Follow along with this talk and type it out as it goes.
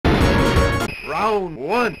Round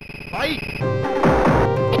one, fight!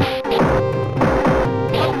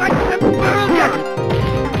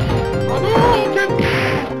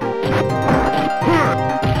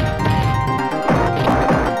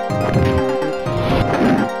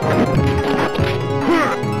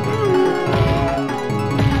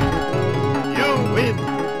 You win!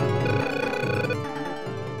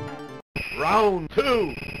 Round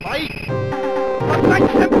two, fight!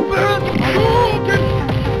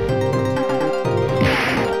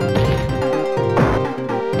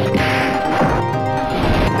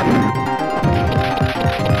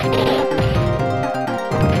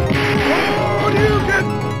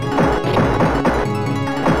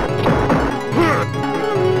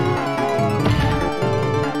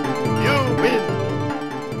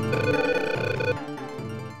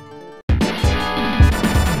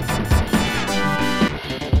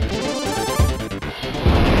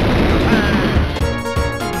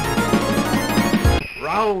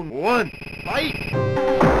 Round one, fight!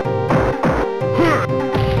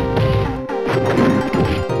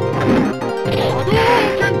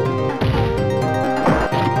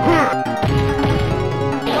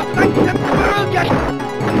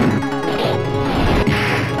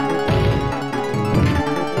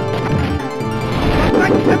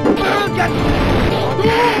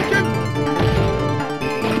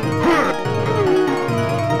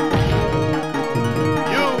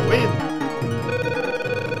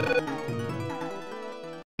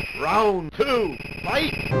 Round two,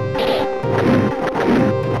 fight!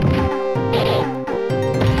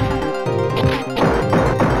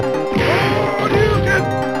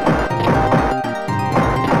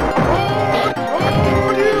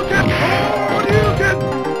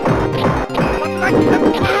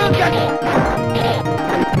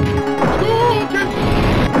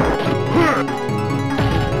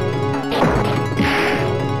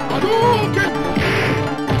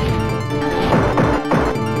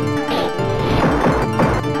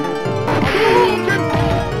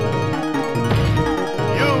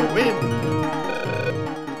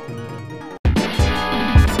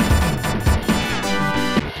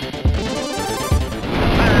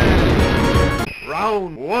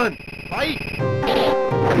 Round one, fight!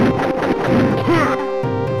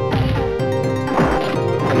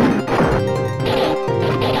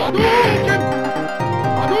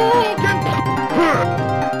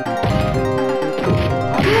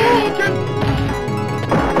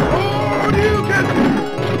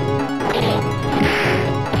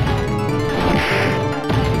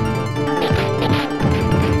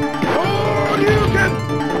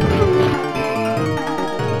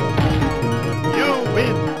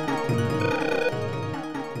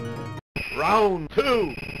 Round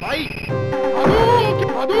two, fight!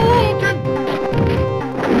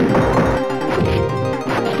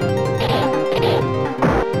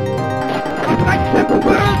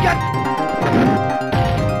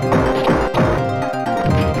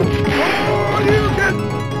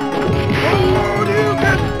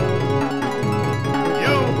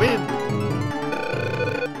 You win!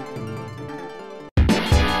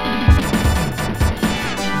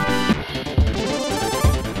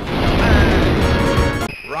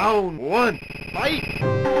 Round one, fight!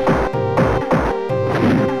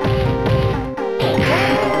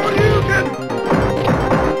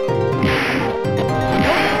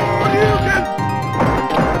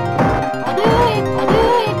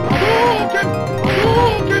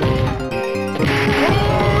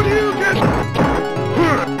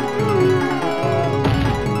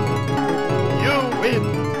 You win!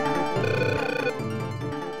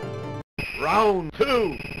 Round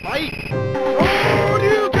two, fight!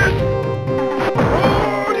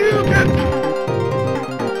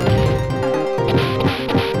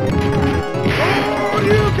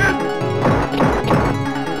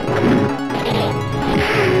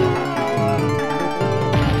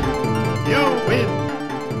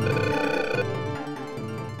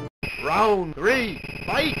 Round three,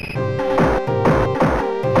 fight!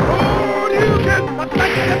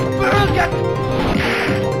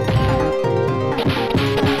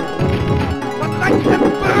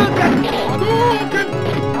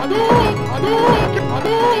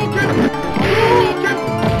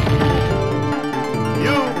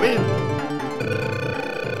 You win!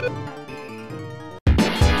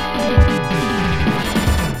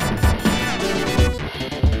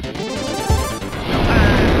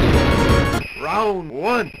 Round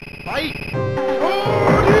one, fight!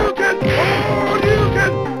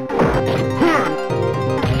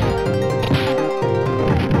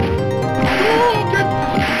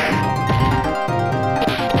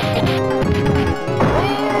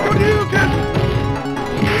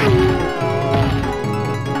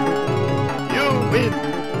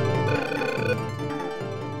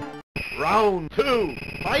 Round 2,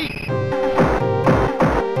 fight!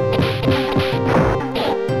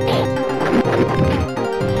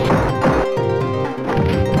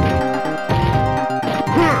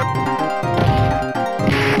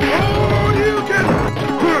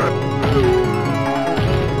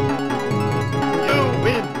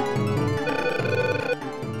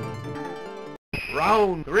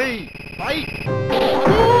 Round 3, fight!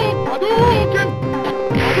 Hadouken!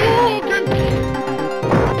 Hadouken!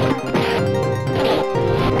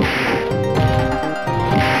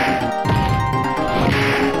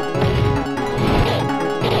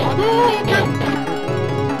 Hadouken!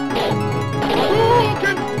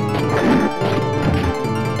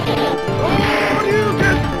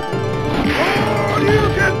 Hadouken! Hadouken!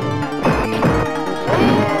 Hadouken!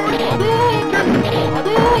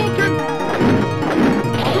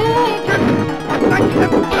 Hadouken!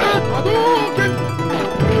 Hadouken! Hadouken!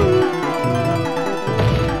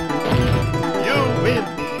 You win!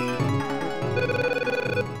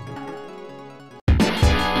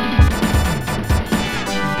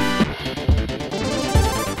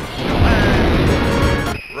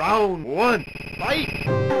 Round 1, fight!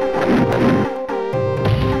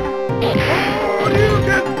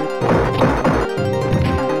 Hadouken! Hadouken!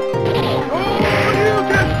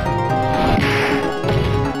 Hadouken!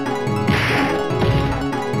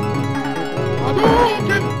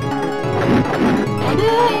 Hadouken!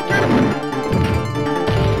 Hadouken!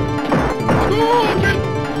 Hadouken!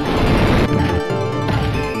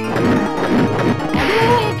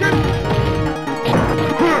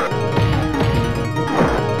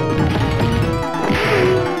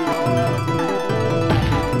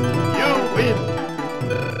 You win!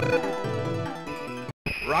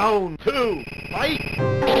 Round 2, fight!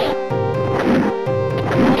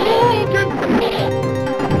 Hadouken!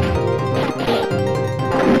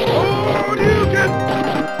 Hadouken!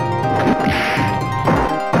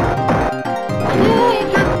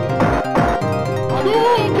 Hadouken!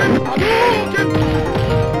 Hadouken!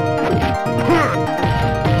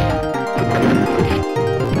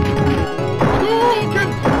 Hadouken!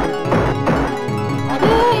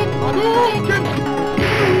 Hadouken! Hadouken!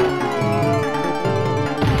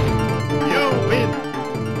 You win!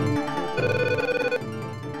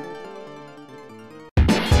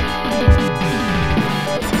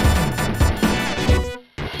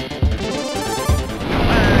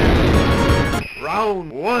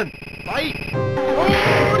 Round 1, fight!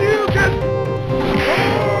 Hadouken!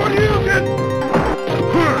 Hadouken! Hadouken!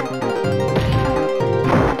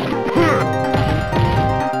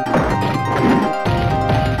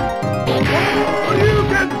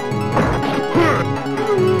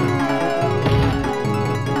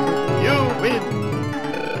 You win!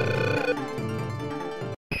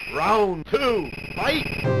 Round 2, fight!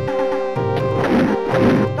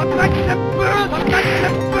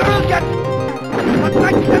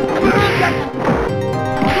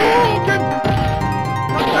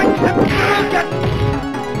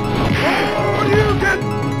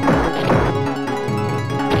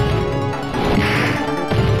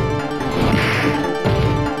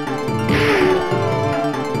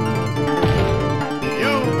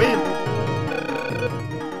 You win!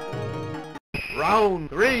 Round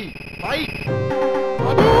 3, fight!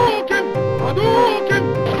 Hadouken! Hadouken!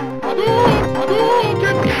 Hadouken!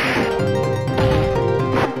 Hadouken!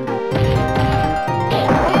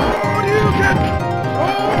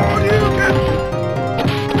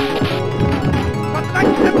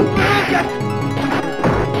 Hadouken!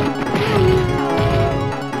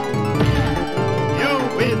 You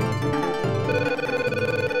win!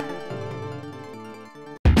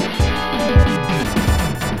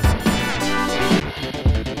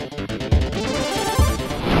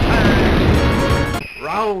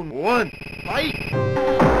 Round 1, fight!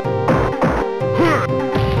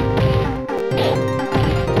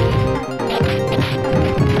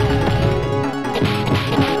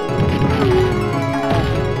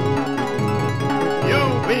 You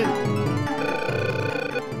win!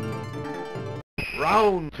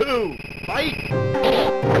 Round 2, fight!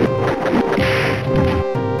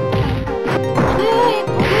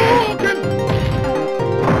 Hadouken!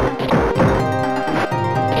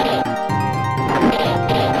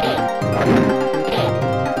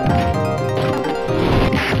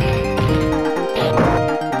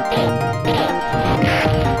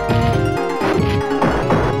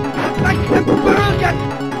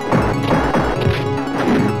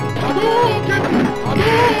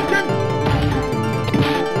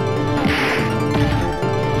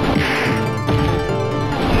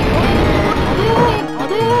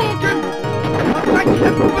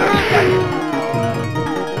 Hadouken!